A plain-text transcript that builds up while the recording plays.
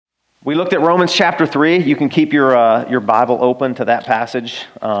We looked at Romans chapter 3. You can keep your Bible open to that passage.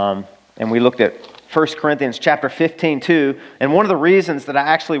 And we looked at 1 Corinthians chapter 15 too. And one of the reasons that I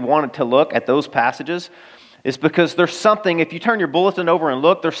actually wanted to look at those passages is because there's something, if you turn your bulletin over and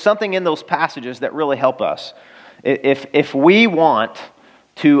look, there's something in those passages that really help us. If we want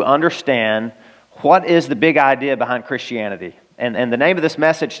to understand what is the big idea behind Christianity, and the name of this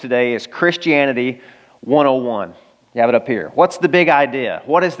message today is Christianity 101. You have it up here. What's the big idea?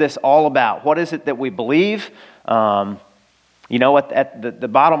 What is this all about? What is it that we believe? The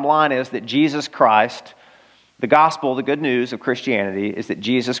bottom line is that Jesus Christ, the gospel, the good news of Christianity is that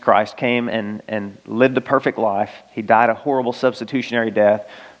Jesus Christ came and lived a perfect life. He died a horrible substitutionary death.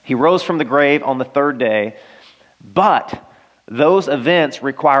 He rose from the grave on the third day. But those events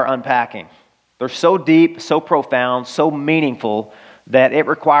require unpacking. They're so deep, so profound, so meaningful that it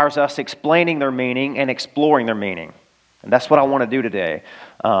requires us explaining their meaning and exploring their meaning. And that's what I want to do today.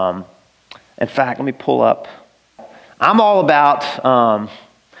 In fact, let me pull up. I'm all about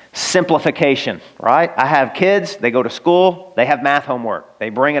simplification, right? I have kids, they go to school, they have math homework,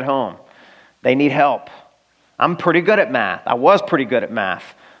 they bring it home, they need help. I'm pretty good at math. I was pretty good at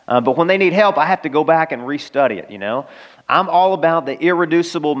math. But when they need help, I have to go back and restudy it, I'm all about the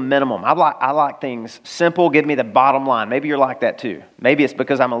irreducible minimum. I like things simple, give me the bottom line. Maybe you're like that too. Maybe it's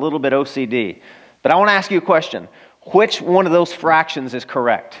because I'm a little bit OCD. But I want to ask you a question. Which one of those fractions is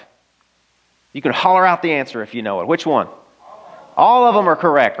correct? You can holler out the answer if you know it. Which one? All of them are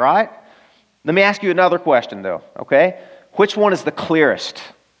correct, right? Let me ask you another question though, okay? Which one is the clearest?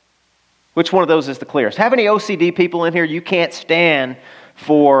 Which one of those is the clearest? Have any OCD people in here you can't stand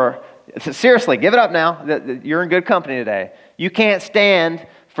for? Seriously, give it up now. You're in good company today. You can't stand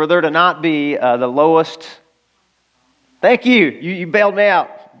for there to not be the lowest. Thank you. You bailed me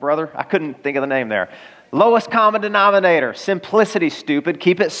out, brother. I couldn't think of the name there. Lowest common denominator. Simplicity, stupid.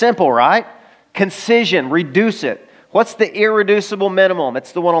 Keep it simple, right? Concision. Reduce it. What's the irreducible minimum?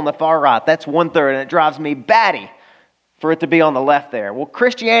 It's the one on the far right. That's 1/3, and it drives me batty for it to be on the left there. Well,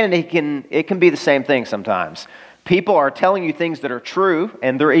 Christianity can be the same thing sometimes. People are telling you things that are true,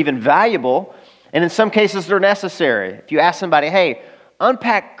 and they're even valuable, and in some cases they're necessary. If you ask somebody, hey,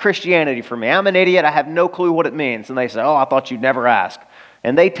 unpack Christianity for me. I'm an idiot. I have no clue what it means. And they say, oh, I thought you'd never ask.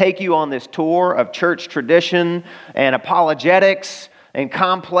 And they take you on this tour of church tradition and apologetics and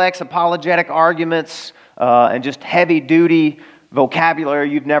complex apologetic arguments and just heavy-duty vocabulary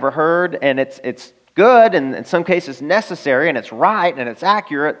you've never heard. And it's good and in some cases necessary, and it's right and it's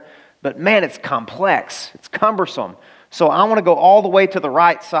accurate. But man, it's complex. It's cumbersome. So I want to go all the way to the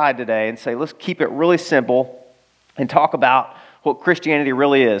right side today and say, let's keep it really simple and talk about what Christianity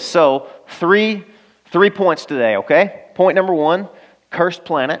really is. So three points today, okay? Point number 1, cursed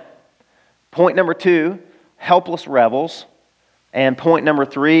planet. Point number 2, helpless rebels. And point number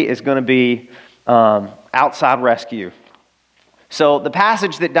 3 is going to be outside rescue. So the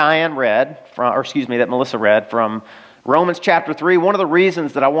passage that that Melissa read from Romans chapter 3, one of the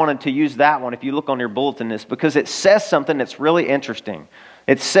reasons that I wanted to use that one, if you look on your bulletin, is because it says something that's really interesting.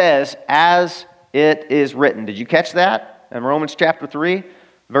 It says, as it is written. Did you catch that in Romans chapter 3,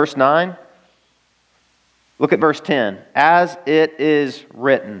 verse 9? Look at verse 10. As it is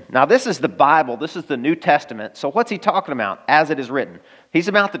written. Now this is the Bible. This is the New Testament. So what's he talking about? As it is written. He's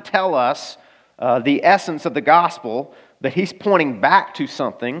about to tell us the essence of the gospel, but he's pointing back to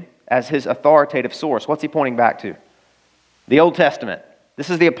something as his authoritative source. What's he pointing back to? The Old Testament. This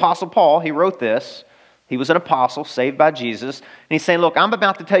is the Apostle Paul. He wrote this. He was an apostle saved by Jesus. And he's saying, look, I'm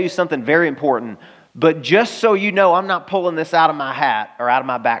about to tell you something very important, but just so you know, I'm not pulling this out of my hat or out of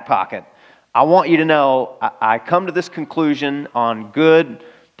my back pocket. I want you to know I come to this conclusion on good,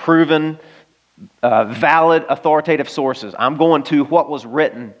 proven, valid, authoritative sources. I'm going to what was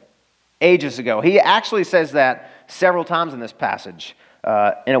written ages ago. He actually says that several times in this passage.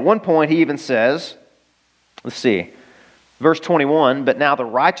 And at one point he even says, let's see, verse 21, but now the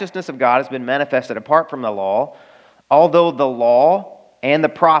righteousness of God has been manifested apart from the law, although the law and the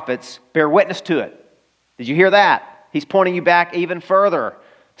prophets bear witness to it. Did you hear that? He's pointing you back even further.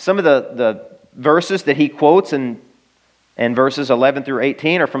 Some of the verses that he quotes in verses 11 through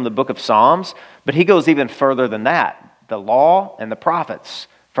 18 are from the book of Psalms, but he goes even further than that. The law and the prophets.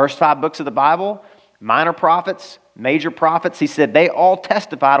 First 5 books of the Bible, minor prophets, major prophets, he said they all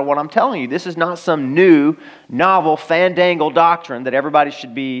testify to what I'm telling you. This is not some new, novel, fandangled doctrine that everybody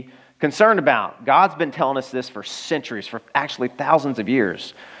should be concerned about. God's been telling us this for centuries, for actually thousands of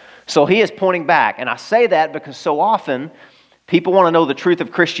years. So he is pointing back. And I say that because so often people want to know the truth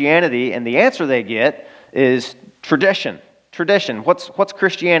of Christianity, and the answer they get is tradition. Tradition. What's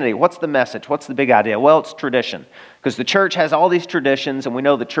Christianity? What's the message? What's the big idea? Well, it's tradition. Because the church has all these traditions, and we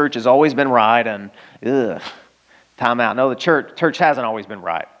know the church has always been right, and time out. No, the church hasn't always been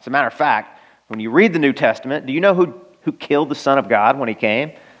right. As a matter of fact, when you read the New Testament, do you know who killed the Son of God when he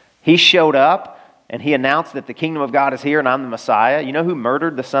came? He showed up, and he announced that the kingdom of God is here, and I'm the Messiah. You know who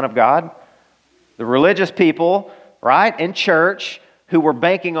murdered the Son of God? The religious people, right, in church, who were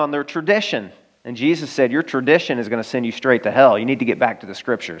banking on their tradition. And Jesus said, your tradition is going to send you straight to hell. You need to get back to the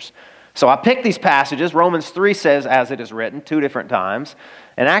Scriptures. So I picked these passages. Romans 3 says, as it is written, 2 different times.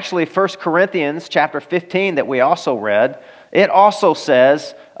 And actually, 1 Corinthians chapter 15 that we also read, it also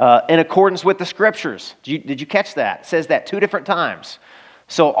says, in accordance with the Scriptures. Did you catch that? It says that 2 different times.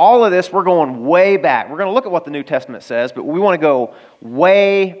 So all of this, we're going way back. We're going to look at what the New Testament says, but we want to go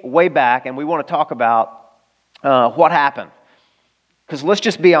way, way back, and we want to talk about what happened. Because let's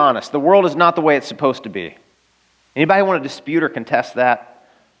just be honest, the world is not the way it's supposed to be. Anybody want to dispute or contest that?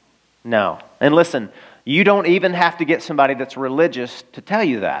 No. And listen, you don't even have to get somebody that's religious to tell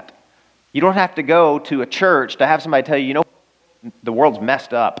you that. You don't have to go to a church to have somebody tell you, you know, the world's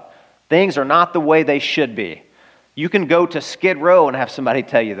messed up. Things are not the way they should be. You can go to Skid Row and have somebody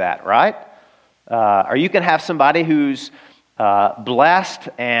tell you that, right? Or you can have somebody who's blessed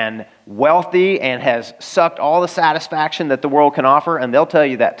and wealthy and has sucked all the satisfaction that the world can offer, and they'll tell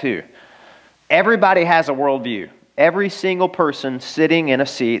you that too. Everybody has a worldview. Every single person sitting in a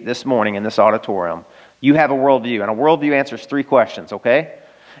seat this morning in this auditorium, you have a worldview. And a worldview answers 3 questions, okay?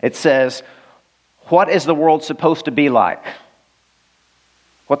 It says, what is the world supposed to be like?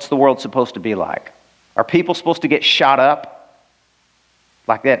 What's the world supposed to be like? Are people supposed to get shot up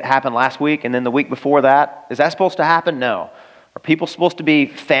like that happened last week and then the week before that? Is that supposed to happen? No. Are people supposed to be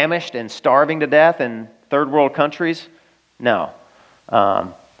famished and starving to death in third world countries? No.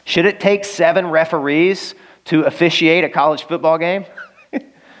 Should it take 7 referees to officiate a college football game?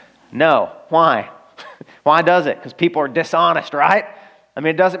 No. Why? Why does it? Because people are dishonest, right? I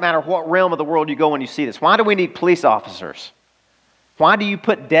mean, it doesn't matter what realm of the world you go when you see this. Why do we need police officers? Why do you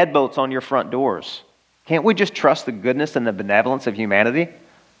put deadbolts on your front doors? Can't we just trust the goodness and the benevolence of humanity?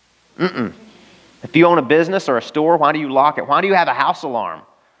 If you own a business or a store, why do you lock it? Why do you have a house alarm?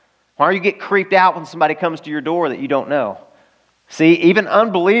 Why do you get creeped out when somebody comes to your door that you don't know? See, even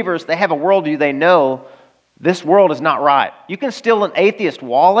unbelievers, they have a worldview. They know this world is not right. You can steal an atheist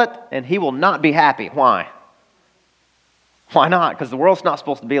wallet and he will not be happy. Why? Why not? Because the world's not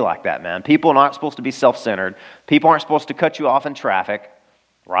supposed to be like that, man. People are not supposed to be self-centered. People aren't supposed to cut you off in traffic,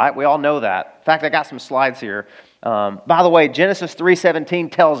 right? We all know that. In fact, I got some slides here. By the way, Genesis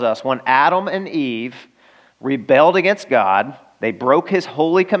 3:17 tells us when Adam and Eve rebelled against God, they broke His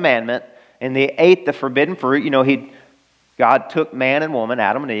holy commandment, and they ate the forbidden fruit. You know, God took man and woman,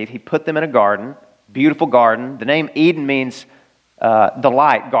 Adam and Eve, He put them in a garden, beautiful garden. The name Eden means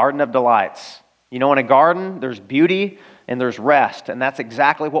delight, garden of delights. You know, in a garden, there's beauty and there's rest, and that's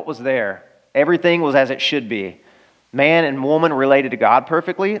exactly what was there. Everything was as it should be. Man and woman related to God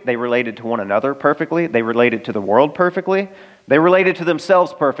perfectly. They related to one another perfectly. They related to the world perfectly. They related to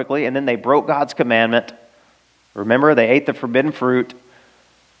themselves perfectly, and then they broke God's commandment. Remember, they ate the forbidden fruit.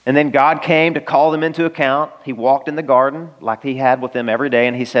 And then God came to call them into account. He walked in the garden like He had with them every day,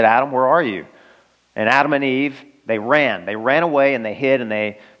 and He said, Adam, where are you? And Adam and Eve, they ran. They ran away and they hid and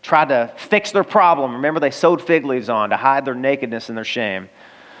they tried to fix their problem. Remember, they sewed fig leaves on to hide their nakedness and their shame.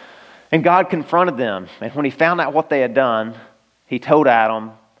 And God confronted them. And when He found out what they had done, He told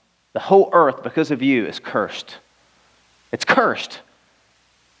Adam, the whole earth, because of you, is cursed. It's cursed.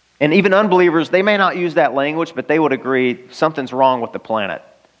 And even unbelievers, they may not use that language, but they would agree something's wrong with the planet.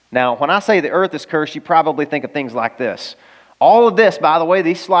 Now, when I say the earth is cursed, you probably think of things like this. All of this, by the way,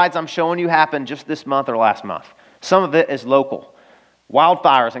 these slides I'm showing you happened just this month or last month. Some of it is local.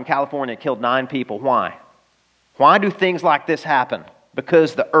 Wildfires in California killed 9 people. Why? Why do things like this happen?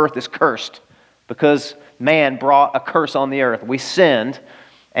 Because the earth is cursed. Because man brought a curse on the earth. We sinned,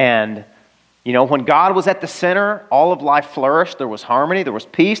 and you know, when God was at the center, all of life flourished. There was harmony, there was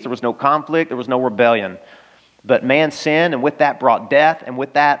peace, there was no conflict, there was no rebellion. But man sinned, and with that brought death, and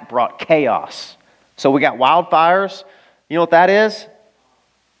with that brought chaos. So we got wildfires. You know what that is?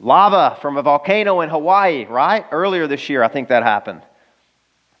 Lava from a volcano in Hawaii, right? Earlier this year, I think that happened.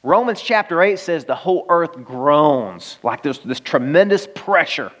 Romans chapter 8 says the whole earth groans, like there's this tremendous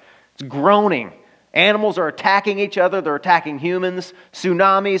pressure. It's groaning. Animals are attacking each other. They're attacking humans.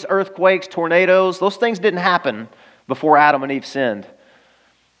 Tsunamis, earthquakes, tornadoes. Those things didn't happen before Adam and Eve sinned.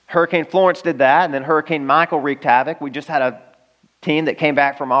 Hurricane Florence did that, and then Hurricane Michael wreaked havoc. We just had a team that came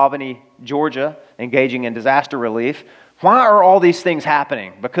back from Albany, Georgia, engaging in disaster relief. Why are all these things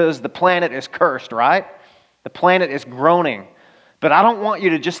happening? Because the planet is cursed, right? The planet is groaning. But I don't want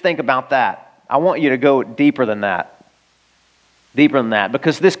you to just think about that. I want you to go deeper than that. Deeper than that.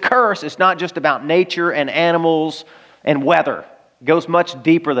 Because this curse is not just about nature and animals and weather. It goes much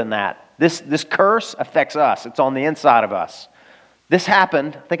deeper than that. This curse affects us. It's on the inside of us. This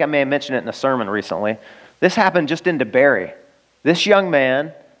happened, I think I may have mentioned it in a sermon recently. This happened just in DeBerry. This young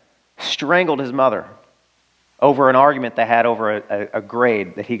man strangled his mother over an argument they had over a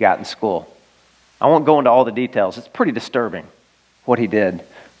grade that he got in school. I won't go into all the details. It's pretty disturbing what he did.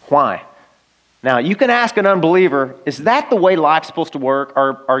 Why? Now, you can ask an unbeliever, is that the way life's supposed to work?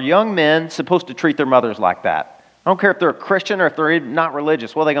 Are young men supposed to treat their mothers like that? I don't care if they're a Christian or if they're not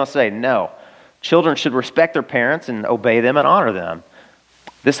religious. What are they going to say? No. Children should respect their parents and obey them and honor them.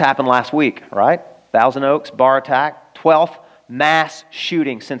 This happened last week, right? Thousand Oaks, bar attack, 12th mass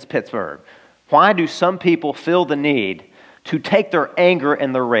shooting since Pittsburgh. Why do some people feel the need to take their anger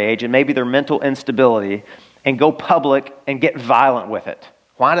and their rage and maybe their mental instability and go public and get violent with it?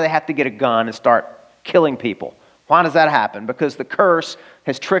 Why do they have to get a gun and start killing people? Why does that happen? Because the curse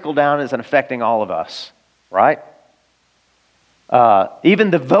has trickled down and is affecting all of us, right?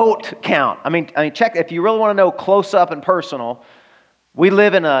 Even the vote count. I mean, check, if you really want to know close up and personal, we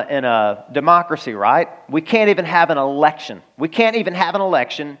live in a democracy, right? We can't even have an election. We can't even have an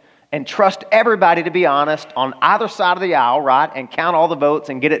election and trust everybody to be honest on either side of the aisle, right? And count all the votes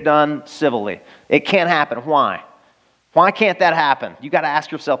and get it done civilly. It can't happen. Why? Why can't that happen? You got to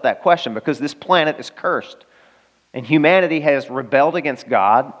ask yourself that question, because this planet is cursed. And humanity has rebelled against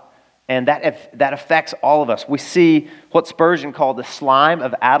God, and that affects all of us. We see what Spurgeon called the slime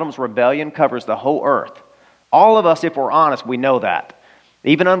of Adam's rebellion covers the whole earth. All of us, if we're honest, we know that.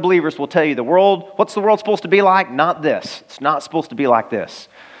 Even unbelievers will tell you, what's the world supposed to be like? Not this. It's not supposed to be like this.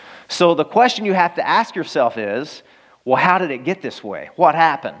 So the question you have to ask yourself is, well, how did it get this way? What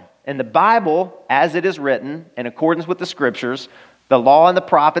happened? In the Bible, as it is written, in accordance with the Scriptures, the law and the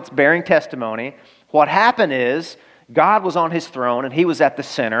prophets bearing testimony, what happened is God was on his throne and he was at the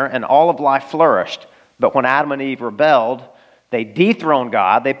center and all of life flourished. But when Adam and Eve rebelled, they dethroned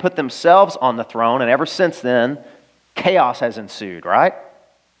God, they put themselves on the throne, and ever since then, chaos has ensued, right?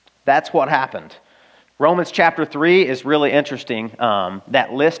 That's what happened. Romans chapter 3 is really interesting.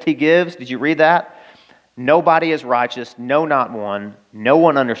 That list he gives, did you read that? Nobody is righteous, no, not one. No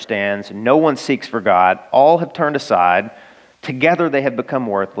one understands, no one seeks for God. All have turned aside. Together they have become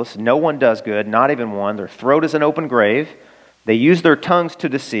worthless. No one does good, not even one. Their throat is an open grave. They use their tongues to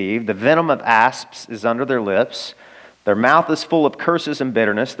deceive. The venom of asps is under their lips. Their mouth is full of curses and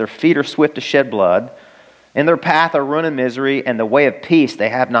bitterness. Their feet are swift to shed blood. In their path are ruin and misery, and the way of peace they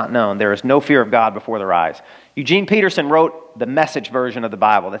have not known. There is no fear of God before their eyes. Eugene Peterson wrote the Message version of the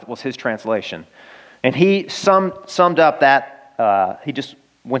Bible. That was his translation. And he summed up that, he just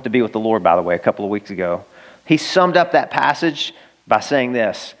went to be with the Lord, by the way, a couple of weeks ago. He summed up that passage by saying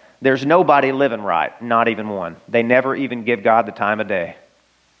this: there's nobody living right, not even one. They never even give God the time of day.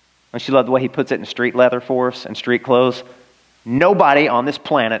 Don't you love the way he puts it in street leather for us and street clothes? Nobody on this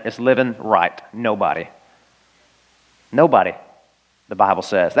planet is living right. Nobody. Nobody, the Bible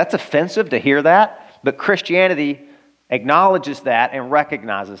says. That's offensive to hear that, but Christianity acknowledges that and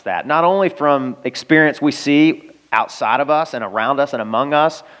recognizes that. Not only from experience we see outside of us and around us and among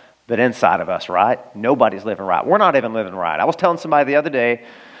us, but inside of us, right? Nobody's living right. We're not even living right. I was telling somebody the other day,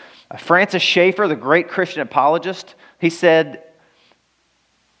 Francis Schaeffer, the great Christian apologist, he said,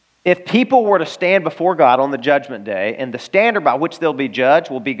 if people were to stand before God on the judgment day, and the standard by which they'll be judged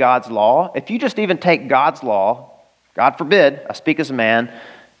will be God's law, if you just even take God's law, God forbid, I speak as a man,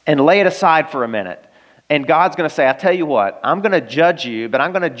 and lay it aside for a minute, and God's going to say, I tell you what, I'm going to judge you, but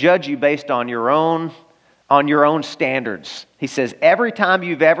I'm going to judge you based on your own standards. He says, every time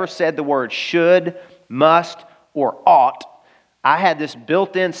you've ever said the word should, must, or ought, I had this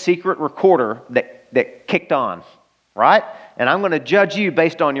built-in secret recorder that kicked on, right? And I'm going to judge you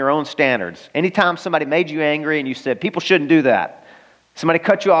based on your own standards. Anytime somebody made you angry and you said, people shouldn't do that. Somebody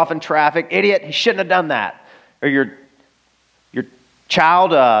cut you off in traffic, idiot, he shouldn't have done that. Or your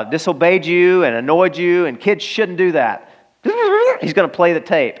child disobeyed you and annoyed you, and kids shouldn't do that. He's going to play the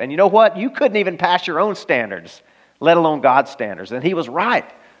tape. And you know what? You couldn't even pass your own standards, let alone God's standards. And he was right.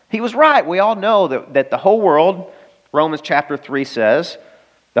 He was right. We all know that the whole world, Romans chapter 3 says,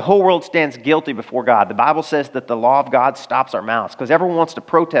 the whole world stands guilty before God. The Bible says that the law of God stops our mouths because everyone wants to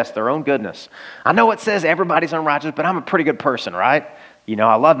protest their own goodness. I know it says everybody's unrighteous, but I'm a pretty good person, right? You know,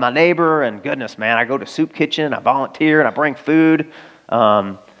 I love my neighbor, and goodness, man, I go to soup kitchen, I volunteer, and I bring food.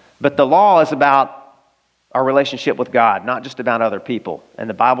 But the law is about our relationship with God, not just about other people. And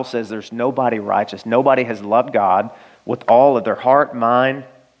the Bible says there's nobody righteous. Nobody has loved God with all of their heart, mind,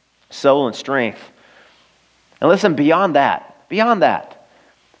 soul, and strength. And listen, beyond that,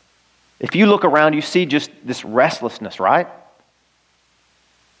 if you look around, you see just this restlessness, right?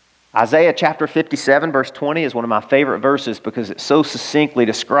 Isaiah chapter 57, verse 20 is one of my favorite verses because it so succinctly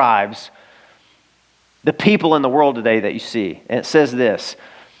describes the people in the world today that you see. And it says this,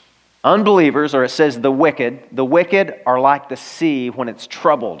 unbelievers, or it says the wicked are like the sea when it's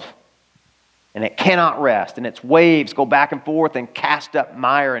troubled, and it cannot rest, and its waves go back and forth and cast up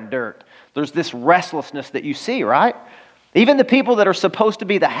mire and dirt. There's this restlessness that you see, right? Even the people that are supposed to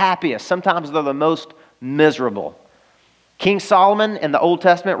be the happiest, sometimes they're the most miserable. King Solomon in the Old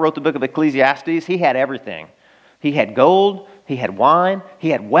Testament wrote the book of Ecclesiastes. He had everything. He had gold, he had wine, he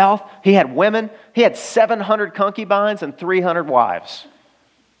had wealth, he had women. He had 700 concubines and 300 wives.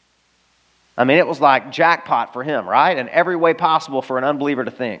 I mean, it was like jackpot for him, right? In every way possible for an unbeliever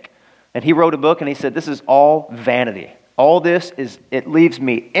to think. And he wrote a book and he said, this is all vanity. All this it leaves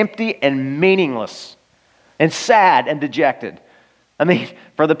me empty and meaningless and sad and dejected. I mean,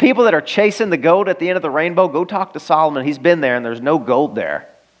 for the people that are chasing the gold at the end of the rainbow, go talk to Solomon. He's been there and there's no gold there.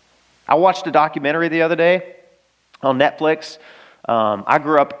 I watched a documentary the other day on Netflix. I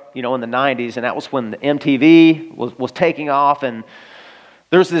grew up, in the 90s, and that was when the MTV was taking off, and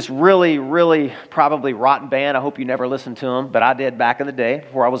there's this really, really probably rotten band. I hope you never listened to them, but I did back in the day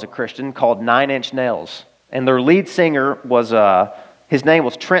before I was a Christian, called Nine Inch Nails. And their lead singer was, his name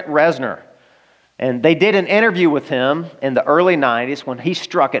was Trent Reznor. And they did an interview with him in the early 90s when he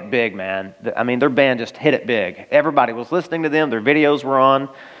struck it big, man. I mean, their band just hit it big. Everybody was listening to them. Their videos were on.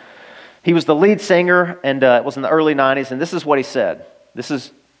 He was the lead singer, and it was in the early 90s, and this is what he said. This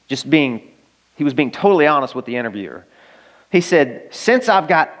is just he was being totally honest with the interviewer. He said, since I've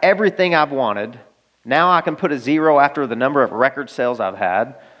got everything I've wanted, now I can put a zero after the number of record sales I've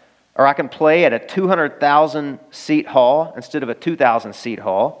had, or I can play at a 200,000 seat hall instead of a 2,000 seat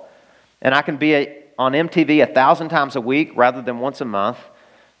hall, and I can be on MTV 1,000 times a week rather than once a month.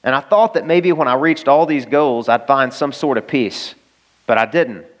 And I thought that maybe when I reached all these goals, I'd find some sort of peace, but I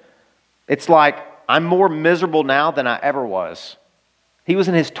didn't. It's like I'm more miserable now than I ever was. He was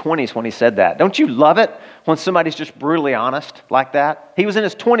in his 20s when he said that. Don't you love it when somebody's just brutally honest like that? He was in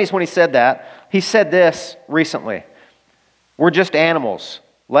his 20s when he said that. He said this recently. We're just animals,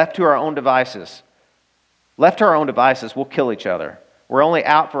 left to our own devices. Left to our own devices, we'll kill each other. We're only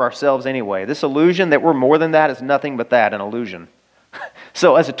out for ourselves anyway. This illusion that we're more than that is nothing but that, an illusion.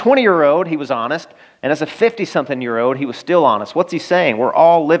 So as a 20-year-old, he was honest, and as a 50-something-year-old, he was still honest. What's he saying? We're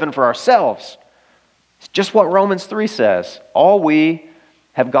all living for ourselves. It's just what Romans 3 says. All we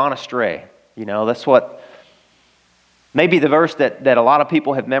have gone astray. That's what, maybe the verse that a lot of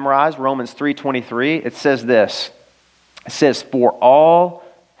people have memorized, Romans 3:23, it says this. It says, for all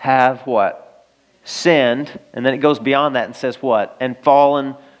have what? Sinned. And then it goes beyond that and says what? And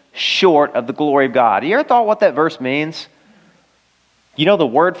fallen short of the glory of God. You ever thought what that verse means? The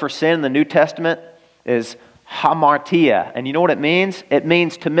word for sin in the New Testament is hamartia. And you know what it means? It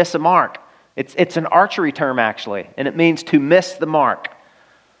means to miss a mark. It's an archery term, actually. And it means to miss the mark.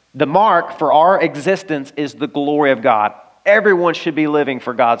 The mark for our existence is the glory of God. Everyone should be living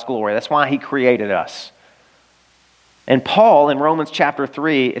for God's glory. That's why He created us. And Paul in Romans chapter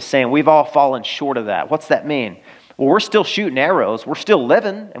 3 is saying we've all fallen short of that. What's that mean? Well, we're still shooting arrows. We're still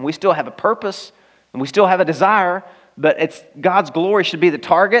living, and we still have a purpose, and we still have a desire. But it's God's glory should be the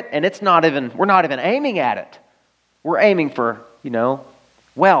target, and we're not even aiming at it. We're aiming for,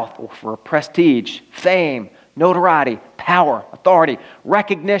 wealth, or for prestige, fame, notoriety, power, authority,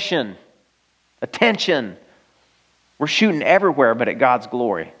 recognition, attention. We're shooting everywhere but at God's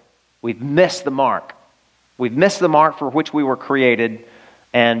glory. We've missed the mark. We've missed the mark for which we were created,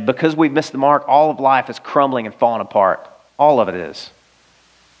 and because we've missed the mark, all of life is crumbling and falling apart. All of it is.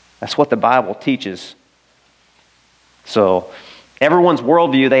 That's what the Bible teaches. So everyone's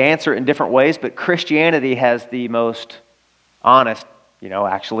worldview, they answer it in different ways, but Christianity has the most honest,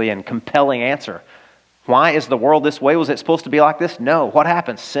 actually, and compelling answer. Why is the world this way? Was it supposed to be like this? No. What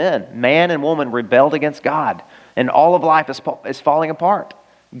happened? Sin. Man and woman rebelled against God, and all of life is falling apart.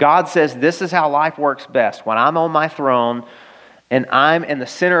 God says this is how life works best. When I'm on my throne and I'm in the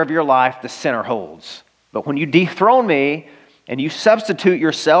center of your life, the center holds. But when you dethrone me, and you substitute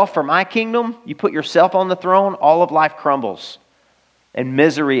yourself for my kingdom, you put yourself on the throne, all of life crumbles. And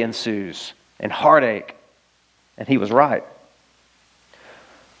misery ensues. And heartache. And he was right.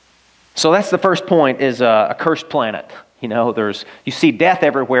 So that's the first point, is a cursed planet. You see death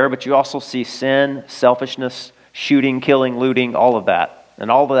everywhere, but you also see sin, selfishness, shooting, killing, looting, all of that. And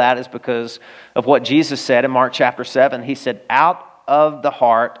all of that is because of what Jesus said in Mark chapter 7. He said, out of the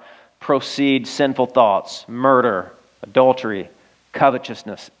heart proceed sinful thoughts, murder, adultery,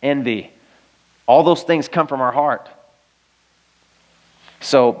 covetousness, envy, All those things come from our heart.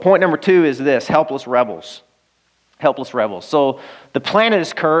 So point number 2 is this: helpless rebels. Helpless rebels. So the planet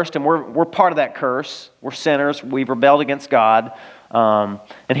is cursed, and we're part of that curse. We're sinners. We've rebelled against God. And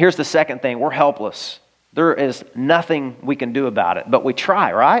here's the second thing: we're helpless. There is nothing we can do about it, but we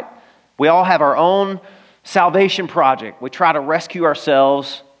try, right? We all have our own salvation project. We try to rescue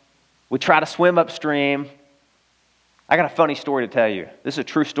ourselves. We try to swim upstream. I got a funny story to tell you. This is a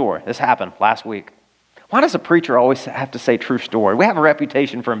true story. This happened last week. Why does a preacher always have to say true story? We have a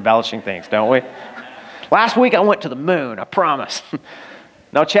reputation for embellishing things, don't we? Last week I went to the moon, I promise.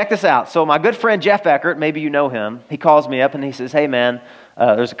 Now check this out. So my good friend Jeff Eckert, maybe you know him, he calls me up and he says, hey man,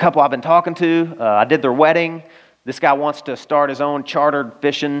 there's a couple I've been talking to. I did their wedding. This guy wants to start his own chartered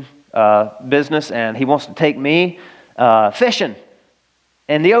fishing business, and he wants to take me fishing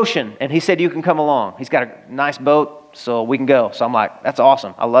in the ocean. And he said, you can come along. He's got a nice boat, so we can go. So I'm like, that's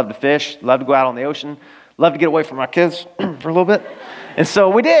awesome. I love to fish, love to go out on the ocean, love to get away from my kids for a little bit. And so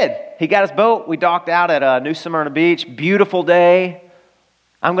we did. He got his boat. We docked out at New Smyrna Beach. Beautiful day.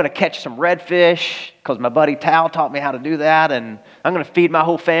 I'm going to catch some redfish because my buddy Tal taught me how to do that. And I'm going to feed my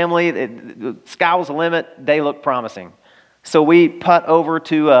whole family. The sky was the limit. They looked promising. So we putt over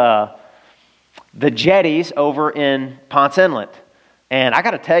to the jetties over in Ponce Inlet. And I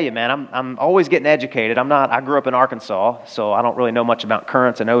got to tell you, man, I'm always getting educated. I grew up in Arkansas, so I don't really know much about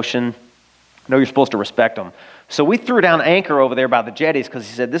currents and ocean. I know you're supposed to respect them. So we threw down anchor over there by the jetties because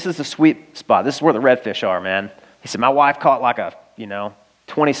he said, this is the sweet spot. This is where the redfish are, man. He said, my wife caught like a,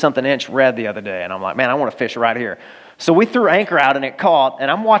 20-something inch red the other day. And I'm like, man, I want to fish right here. So we threw anchor out and it caught.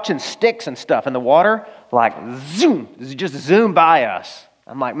 And I'm watching sticks and stuff in the water, like zoom, just zoom by us.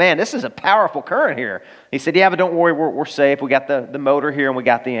 I'm like, man, this is a powerful current here. He said, yeah, but don't worry, we're safe. We got the motor here and we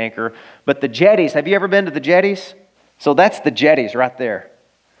got the anchor. But the jetties, have you ever been to the jetties? So that's the jetties right there.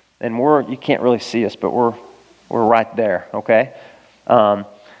 And you can't really see us, but we're right there, okay?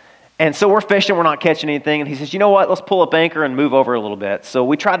 And so we're fishing, we're not catching anything. And he says, you know what, let's pull up anchor and move over a little bit. So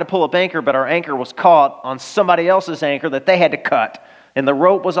we tried to pull up anchor, but our anchor was caught on somebody else's anchor that they had to cut. And the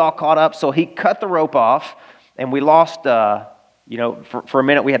rope was all caught up, so he cut the rope off, and we lost, for a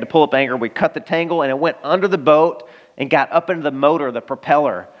minute we had to pull up anchor. We cut the tangle, and it went under the boat and got up into the motor, the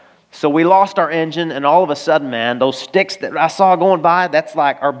propeller. So we lost our engine, and all of a sudden, man, those sticks that I saw going by, that's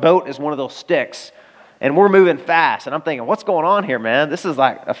like our boat is one of those sticks. And we're moving fast. And I'm thinking, what's going on here, man? This is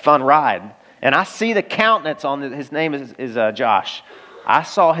like a fun ride. And I see the countenance on his name is Josh. I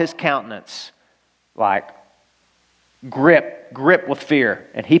saw his countenance like grip with fear.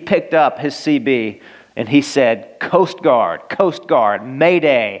 And he picked up his CB and he said, Coast Guard,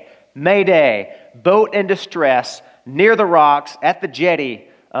 Mayday, Mayday, boat in distress near the rocks at the jetty.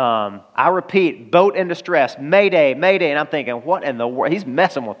 I repeat, boat in distress, Mayday, Mayday. And I'm thinking, what in the world? He's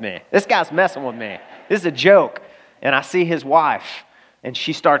messing with me. This guy's messing with me. This is a joke. And I see his wife, and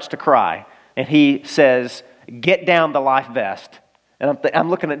she starts to cry. And he says, get down the life vest. And I'm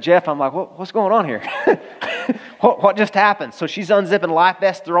looking at Jeff. I'm like, what's going on here? what just happened? So she's unzipping life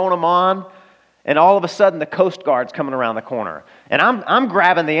vests, throwing them on. And all of a sudden, the Coast Guard's coming around the corner. And I'm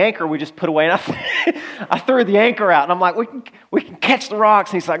grabbing the anchor we just put away. And I threw the anchor out. And I'm like, we can catch the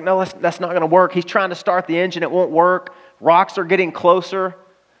rocks. And he's like, no, that's not going to work. He's trying to start the engine. It won't work. Rocks are getting closer.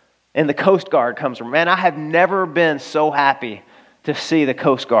 And the Coast Guard comes from. Man, I have never been so happy to see the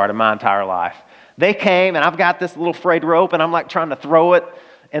Coast Guard in my entire life. They came, and I've got this little frayed rope, and I'm like trying to throw it.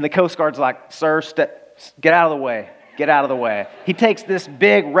 And the Coast Guard's like, sir, get out of the way. Get out of the way. He takes this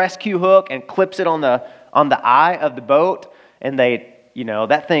big rescue hook and clips it on the eye of the boat, and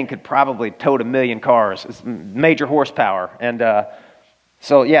that thing could probably tow 1 million cars. It's major horsepower. And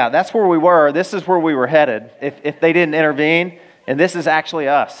so, yeah, that's where we were. This is where we were headed if they didn't intervene. And this is actually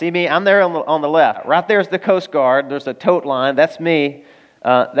us. See me? I'm there on the left. Right there's the Coast Guard. There's a tote line. That's me.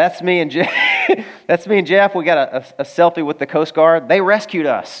 That's me and Jeff. That's me and Jeff. We got a selfie with the Coast Guard. They rescued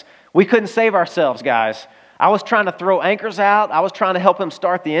us. We couldn't save ourselves, guys. I was trying to throw anchors out. I was trying to help him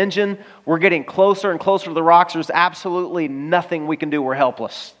start the engine. We're getting closer and closer to the rocks. There's absolutely nothing we can do. We're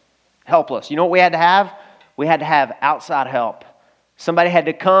helpless. Helpless. You know what we had to have? We had to have outside help. Somebody had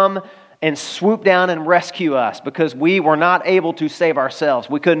to come and swoop down and rescue us because we were not able to save ourselves.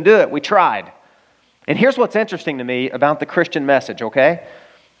 We couldn't do it. We tried. And here's what's interesting to me about the Christian message, okay?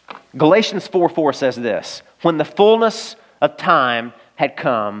 Galatians 4:4 says this, when the fullness of time had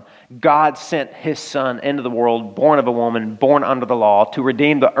come, God sent his Son into the world, born of a woman, born under the law, to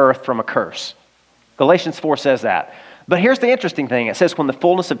redeem the earth from a curse. Galatians 4 says that. But here's the interesting thing. It says when the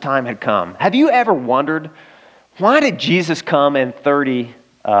fullness of time had come. Have you ever wondered, why did Jesus come in 30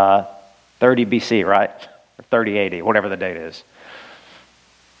 BC, right? Or 30 AD, whatever the date is.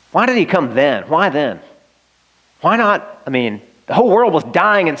 Why did he come then? Why then? Why not? I mean, the whole world was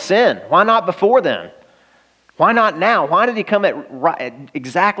dying in sin. Why not before then? Why not now? Why did he come at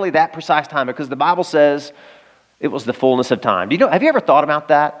exactly that precise time? Because the Bible says it was the fullness of time. Have you ever thought about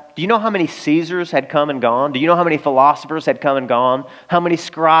that? Do you know how many Caesars had come and gone? Do you know how many philosophers had come and gone? How many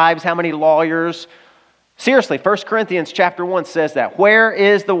scribes? How many lawyers? Seriously, 1 Corinthians chapter 1 says that. Where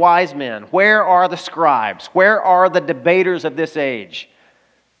is the wise men? Where are the scribes? Where are the debaters of this age?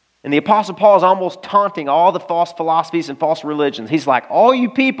 And the Apostle Paul is almost taunting all the false philosophies and false religions. He's like, all you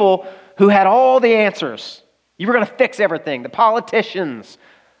people who had all the answers, you were going to fix everything. The politicians,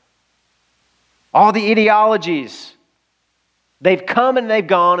 all the ideologies, they've come and they've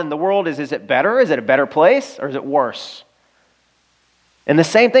gone, and the world is it better? Is it a better place? Or is it worse? And the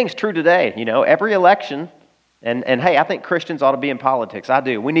same thing's true today. Every election, and hey, I think Christians ought to be in politics. I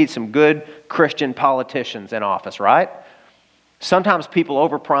do. We need some good Christian politicians in office, right? Sometimes people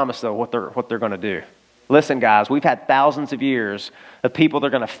overpromise, though, what they're going to do. Listen, guys, we've had thousands of years of people that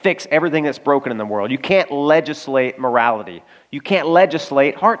are going to fix everything that's broken in the world. You can't legislate morality. You can't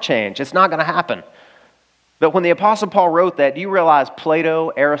legislate heart change. It's not going to happen. But when the Apostle Paul wrote that, do you realize Plato,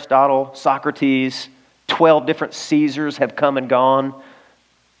 Aristotle, Socrates, 12 different Caesars have come and gone?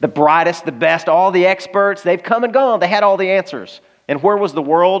 The brightest, the best, all the experts, they've come and gone. They had all the answers. And where was the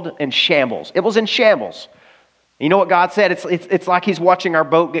world? In shambles. It was in shambles. You know what God said? It's like he's watching our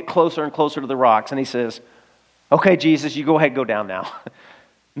boat get closer and closer to the rocks. And he says, okay, Jesus, you go ahead and go down now.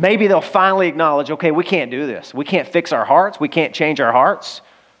 Maybe they'll finally acknowledge, okay, we can't do this. We can't fix our hearts. We can't change our hearts.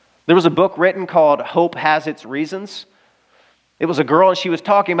 There was a book written called Hope Has Its Reasons. It was a girl, and she was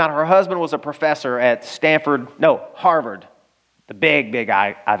talking about her husband was a professor at Harvard, the big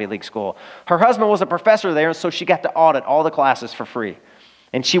Ivy League school. Her husband was a professor there, and so she got to audit all the classes for free.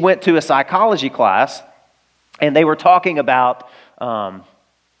 And she went to a psychology class, and they were talking about, let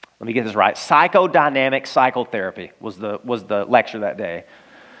me get this right, psychodynamic psychotherapy was the lecture that day.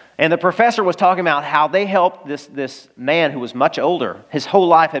 And the professor was talking about how they helped this man who was much older. His whole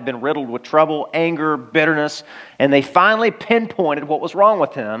life had been riddled with trouble, anger, bitterness, and they finally pinpointed what was wrong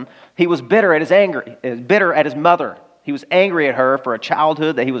with him. He was bitter at his mother. He was angry at her for a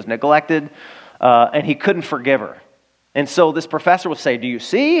childhood that he was neglected, and he couldn't forgive her. And so this professor would say, do you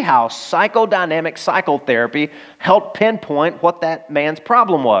see how psychodynamic psychotherapy helped pinpoint what that man's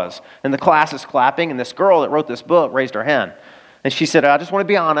problem was? And the class is clapping, and this girl that wrote this book raised her hand. And she said, I just want to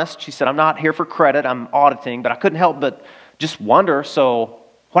be honest. She said, I'm not here for credit. I'm auditing, but I couldn't help but just wonder, so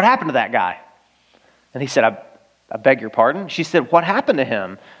what happened to that guy? And he said, I beg your pardon? She said, what happened to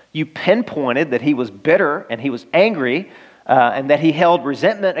him? You pinpointed that he was bitter and he was angry, and that he held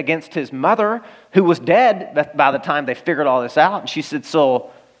resentment against his mother, who was dead by the time they figured all this out. And she said,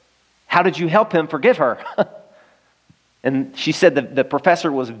 so how did you help him forgive her? And she said the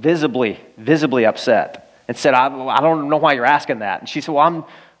professor was visibly upset and said, I don't know why you're asking that. And she said, well,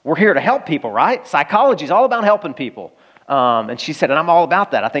 we're here to help people, right? Psychology is all about helping people. And she said, and I'm all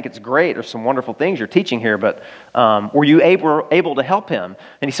about that. I think it's great. There's some wonderful things you're teaching here, but were you able to help him?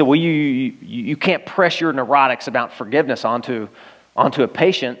 And he said, well, you can't press your neurotics about forgiveness onto a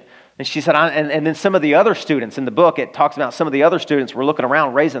patient. And she said, and then some of the other students in the book, it talks about some of the other students were looking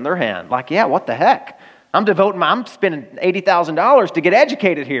around raising their hand. Like, yeah, what the heck? I'm spending $80,000 to get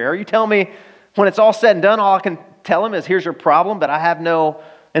educated here. You tell me when it's all said and done, all I can tell him is, here's your problem, but I have no...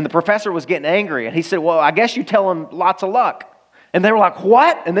 And the professor was getting angry, and he said, well, I guess you tell him lots of luck. And they were like,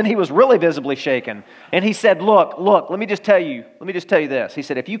 what? And then he was really visibly shaken. And he said, look, let me just tell you this. He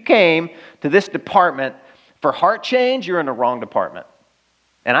said, if you came to this department for heart change, you're in the wrong department.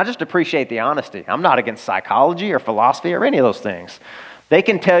 And I just appreciate the honesty. I'm not against psychology or philosophy or any of those things. They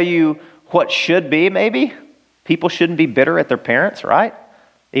can tell you what should be, maybe. People shouldn't be bitter at their parents, right?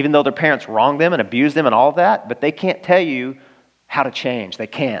 Even though their parents wronged them and abused them and all of that. But they can't tell you how to change. They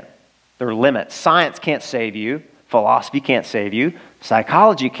can't. There are limits. Science can't save you. Philosophy can't save you.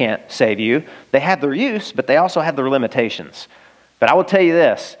 Psychology can't save you. They have their use, but they also have their limitations. But I will tell you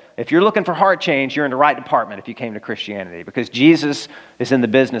this. If you're looking for heart change, you're in the right department if you came to Christianity, because Jesus is in the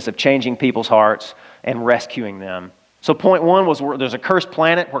business of changing people's hearts and rescuing them. So point one was there's a cursed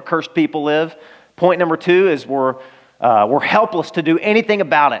planet where cursed people live. Point number two is we're helpless to do anything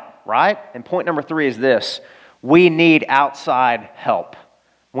about it, right? And point number three is this. We need outside help.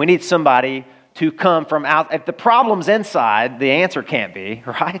 We need somebody to come from out. If the problem's inside, the answer can't be,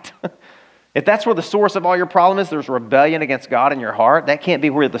 right? If that's where the source of all your problem is, there's rebellion against God in your heart, that can't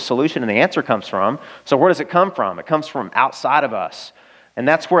be where the solution and the answer comes from. So where does it come from? It comes from outside of us. And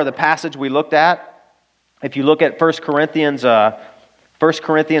that's where the passage we looked at, if you look at 1 Corinthians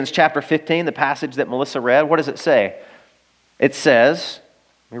chapter 15, the passage that Melissa read, what does it say? It says,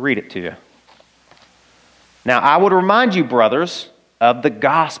 Let me read it to you. Now, I would remind you, brothers, of the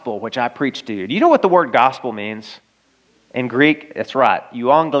gospel which I preached to you. Do you know what the word gospel means? In Greek, that's right,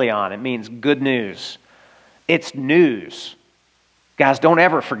 euangelion. It means good news. It's news. Guys, don't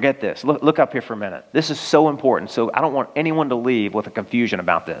ever forget this. Look up here for a minute. This is so important. So I don't want anyone to leave with a confusion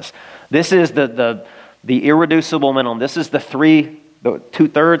about this. This is the irreducible minimum. This is the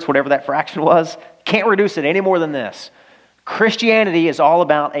 2/3, whatever that fraction was. Can't reduce it any more than this. Christianity is all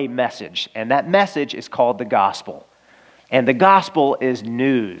about a message, and that message is called the gospel. And the gospel is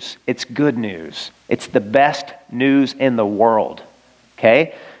news. It's good news. It's the best news in the world.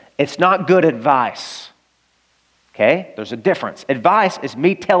 Okay? It's not good advice. Okay? There's a difference. Advice is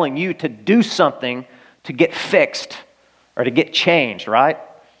me telling you to do something to get fixed or to get changed, right?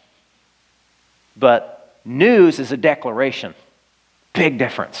 But news is a declaration. Big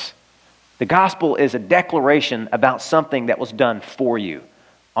difference. The gospel is a declaration about something that was done for you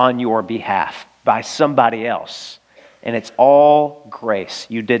on your behalf by somebody else. And it's all grace.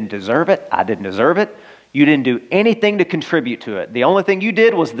 You didn't deserve it. I didn't deserve it. You didn't do anything to contribute to it. The only thing you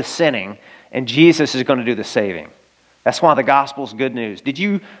did was the sinning, and Jesus is going to do the saving. That's why the gospel is good news.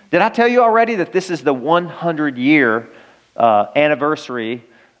 Did I tell you already that this is the 100-year anniversary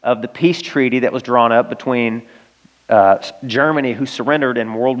of the peace treaty that was drawn up between Germany, who surrendered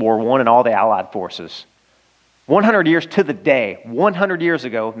in World War I, and all the Allied forces? 100 years to the day, 100 years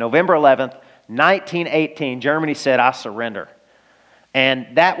ago, November 11th, 1918, Germany said, I surrender. And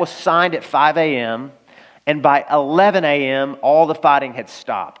that was signed at 5 a.m., and by 11 a.m., all the fighting had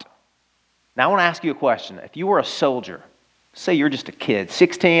stopped. Now, I want to ask you a question. If you were a soldier, say you're just a kid,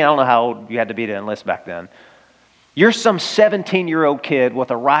 16, I don't know how old you had to be to enlist back then. You're some 17-year-old kid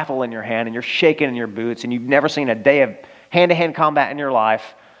with a rifle in your hand, and you're shaking in your boots, and you've never seen a day of hand-to-hand combat in your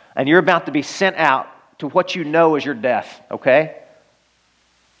life, and you're about to be sent out to what you know is your death, okay?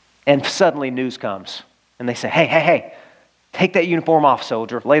 And suddenly news comes, and they say, hey, take that uniform off,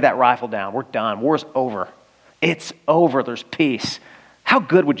 soldier. Lay that rifle down. We're done. War's over. It's over. There's peace. How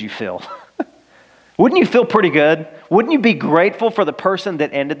good would you feel? Wouldn't you feel pretty good? Wouldn't you be grateful for the person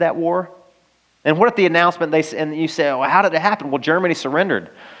that ended that war? And what if the announcement, and you say, well, how did it happen? Well, Germany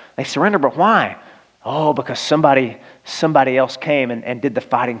surrendered. They surrendered, but why? Oh, because somebody else came and did the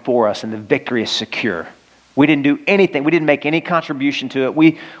fighting for us, and the victory is secure. We didn't do anything. We didn't make any contribution to it.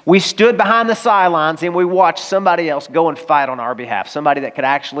 We stood behind the sidelines and we watched somebody else go and fight on our behalf. Somebody that could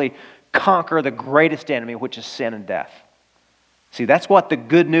actually conquer the greatest enemy, which is sin and death. See, that's what the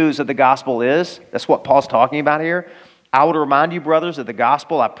good news of the gospel is. That's what Paul's talking about here. I would remind you, brothers, of the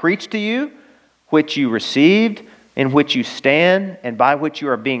gospel I preached to you, which you received, in which you stand, and by which you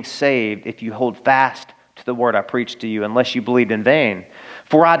are being saved, if you hold fast to the word I preached to you, unless you believed in vain.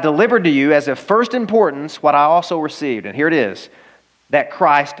 For I delivered to you as of first importance what I also received. And here it is, that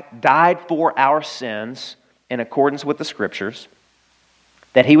Christ died for our sins in accordance with the Scriptures,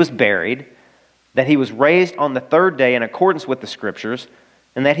 that he was buried, that he was raised on the third day in accordance with the Scriptures,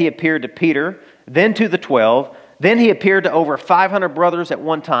 and that he appeared to Peter, then to the 12, then he appeared to over 500 brothers at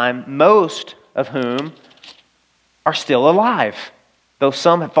one time, most of whom are still alive, though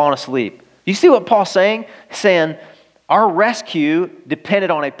some have fallen asleep. You see what Paul's saying? He's saying our rescue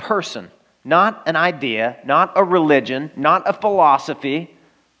depended on a person, not an idea, not a religion, not a philosophy.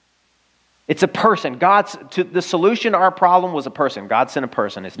 It's a person. The solution to our problem was a person. God sent a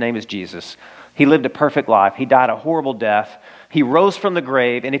person. His name is Jesus. He lived a perfect life. He died a horrible death. He rose from the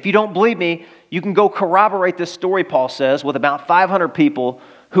grave. And if you don't believe me, you can go corroborate this story, Paul says, with about 500 people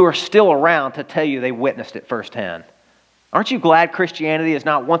who are still around to tell you they witnessed it firsthand. Aren't you glad Christianity is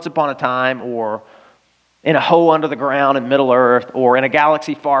not once upon a time or in a hole under the ground in Middle Earth or in a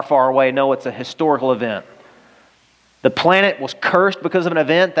galaxy far, far away? No, it's a historical event. The planet was cursed because of an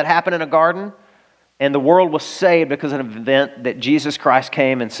event that happened in a garden, and the world was saved because of an event that Jesus Christ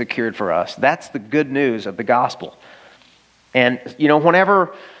came and secured for us. That's the good news of the gospel. And, you know,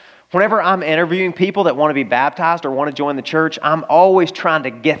 whenever I'm interviewing people that want to be baptized or want to join the church, I'm always trying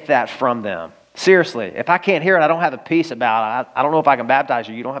to get that from them. Seriously, if I can't hear it, I don't have a peace about it. I don't know if I can baptize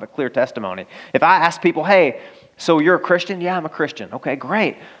you. You don't have a clear testimony. If I ask people, hey, so you're a Christian? Yeah, I'm a Christian. Okay,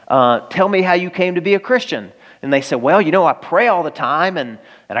 great. Tell me how you came to be a Christian. And they say, well, you know, I pray all the time, and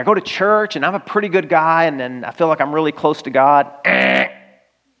I go to church, and I'm a pretty good guy, and then I feel like I'm really close to God.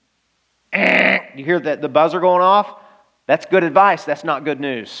 You hear the buzzer going off? That's good advice. That's not good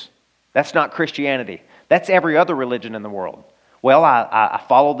news. That's not Christianity. That's every other religion in the world. Well, I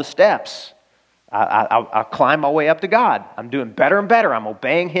follow the steps. I climb my way up to God. I'm doing better and better. I'm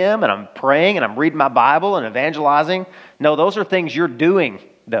obeying Him, and I'm praying, and I'm reading my Bible and evangelizing. No, those are things you're doing,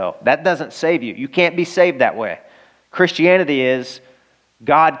 though. That doesn't save you. You can't be saved that way. Christianity is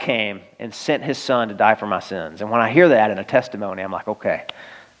God came and sent his son to die for my sins. And when I hear that in a testimony, I'm like, okay,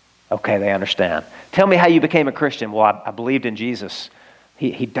 they understand. Tell me how you became a Christian. Well, I believed in Jesus.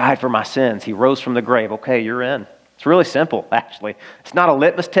 He died for my sins. He rose from the grave. Okay, you're in. It's really simple, actually. It's not a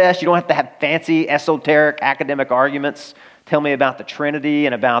litmus test. You don't have to have fancy, esoteric, academic arguments. Tell me about the Trinity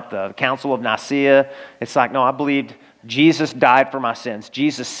and about the Council of Nicaea. It's like, no, I believed Jesus died for my sins.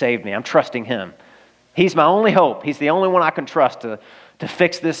 Jesus saved me. I'm trusting him. He's my only hope. He's the only one I can trust to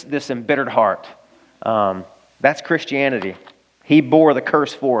fix this embittered heart. That's Christianity. He bore the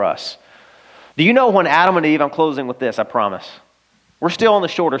curse for us. Do you know when Adam and Eve, I'm closing with this, I promise. We're still on the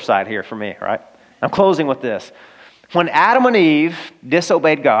shorter side here for me, right? I'm closing with this. When Adam and Eve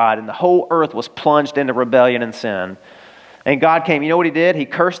disobeyed God and the whole earth was plunged into rebellion and sin, and God came, you know what he did? He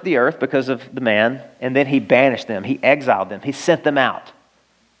cursed the earth because of the man, and then he banished them. He exiled them. He sent them out.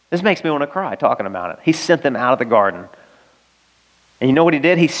 This makes me want to cry talking about it. He sent them out of the garden. And you know what he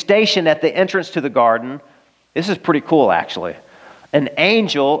did? He stationed at the entrance to the garden. This is pretty cool, actually. An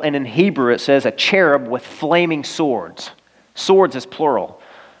angel, and in Hebrew it says a cherub with flaming swords. Swords is plural.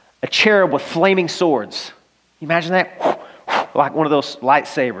 A cherub with flaming swords. You imagine that? Like one of those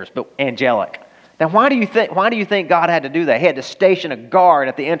lightsabers, but angelic. Now, why do you think God had to do that? He had to station a guard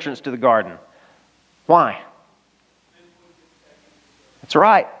at the entrance to the garden. Why? That's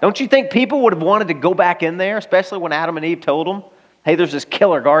right. Don't you think people would have wanted to go back in there, especially when Adam and Eve told them, hey, there's this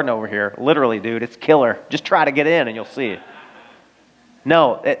killer garden over here. Literally, dude, it's killer. Just try to get in and you'll see it.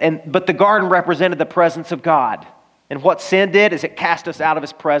 No, but the garden represented the presence of God. And what sin did is it cast us out of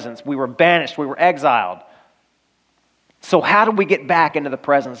his presence. We were banished. We were exiled. So how do we get back into the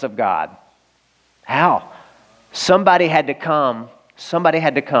presence of God? How? Somebody had to come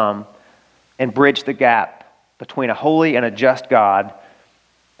and bridge the gap between a holy and a just God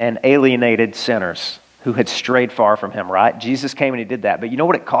and alienated sinners who had strayed far from him, right? Jesus came and he did that. But you know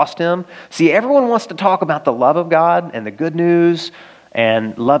what it cost him? See, everyone wants to talk about the love of God and the good news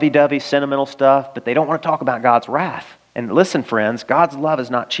and lovey-dovey sentimental stuff, but they don't want to talk about God's wrath. And listen, friends, God's love is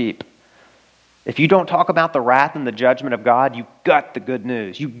not cheap. If you don't talk about the wrath and the judgment of God, you gut the good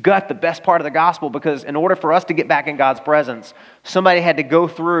news. You gut the best part of the gospel, because in order for us to get back in God's presence, somebody had to go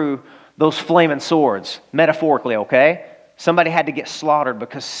through those flaming swords, metaphorically, okay? Somebody had to get slaughtered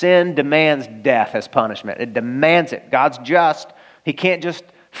because sin demands death as punishment. It demands it. God's just. He can't just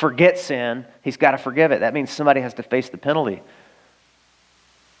forget sin. He's got to forgive it. That means somebody has to face the penalty.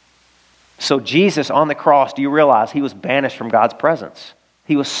 So Jesus on the cross, do you realize he was banished from God's presence?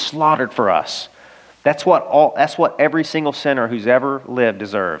 He was slaughtered for us. That's what every single sinner who's ever lived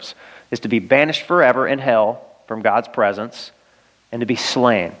deserves, is to be banished forever in hell from God's presence and to be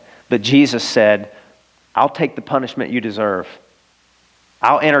slain. But Jesus said, I'll take the punishment you deserve.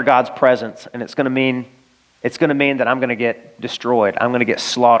 I'll enter God's presence, and it's going to mean that I'm going to get destroyed. I'm going to get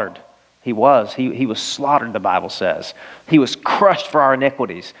slaughtered. He was slaughtered, the Bible says. He was crushed for our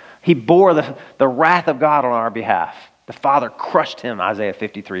iniquities. He bore the wrath of God on our behalf. The Father crushed him, Isaiah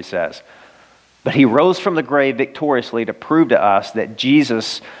 53 says. But he rose from the grave victoriously to prove to us that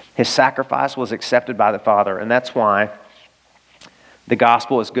Jesus, his sacrifice was accepted by the Father. And that's why the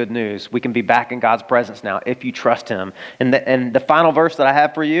gospel is good news. We can be back in God's presence now if you trust him. And the final verse that I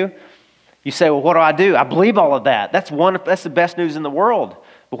have for you, you say, well, what do? I believe all of that. That's the best news in the world.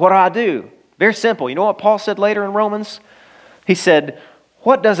 But what do? Very simple. You know what Paul said later in Romans? He said,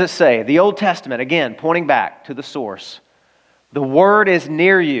 what does it say? The Old Testament, again, pointing back to the source. The word is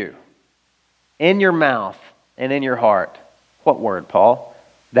near you, in your mouth and in your heart. What word, Paul?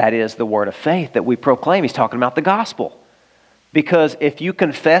 That is the word of faith that we proclaim. He's talking about the gospel. Because if you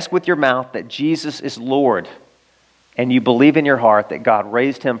confess with your mouth that Jesus is Lord and you believe in your heart that God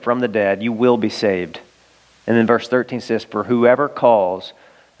raised him from the dead, you will be saved. And then verse 13 says, for whoever calls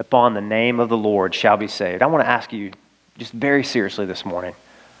upon the name of the Lord shall be saved. I want to ask you just very seriously this morning.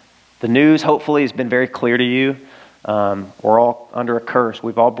 The news hopefully has been very clear to you. We're all under a curse.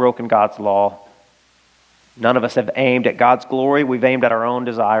 We've all broken God's law. None of us have aimed at God's glory. We've aimed at our own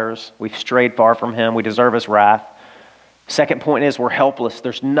desires. We've strayed far from him. We deserve his wrath. Second point is we're helpless.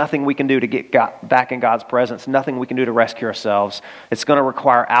 There's nothing we can do to get back in God's presence. Nothing we can do to rescue ourselves. It's going to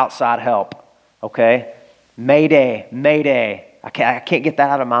require outside help. Okay? Mayday, mayday. I can't get that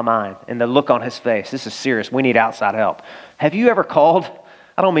out of my mind. And the look on his face. This is serious. We need outside help. Have you ever called?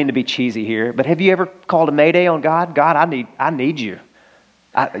 I don't mean to be cheesy here, but have you ever called a mayday on God? God, I need you.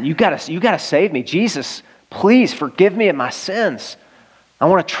 You gotta save me. Jesus, please forgive me of my sins. I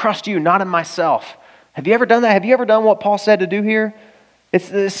want to trust you, not in myself. Have you ever done that? Have you ever done what Paul said to do here?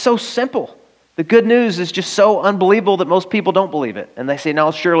 It's so simple. The good news is just so unbelievable that most people don't believe it. And they say,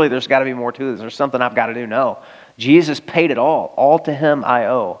 no, surely there's got to be more to this. There's something I've got to do. No. Jesus paid it all. All to him I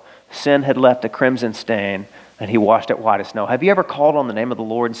owe. Sin had left a crimson stain, and he washed it white as snow. Have you ever called on the name of the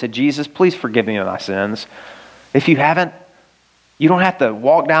Lord and said, Jesus, please forgive me of my sins? If you haven't, you don't have to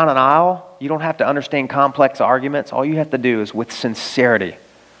walk down an aisle. You don't have to understand complex arguments. All you have to do is with sincerity,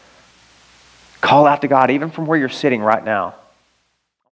 call out to God, even from where you're sitting right now.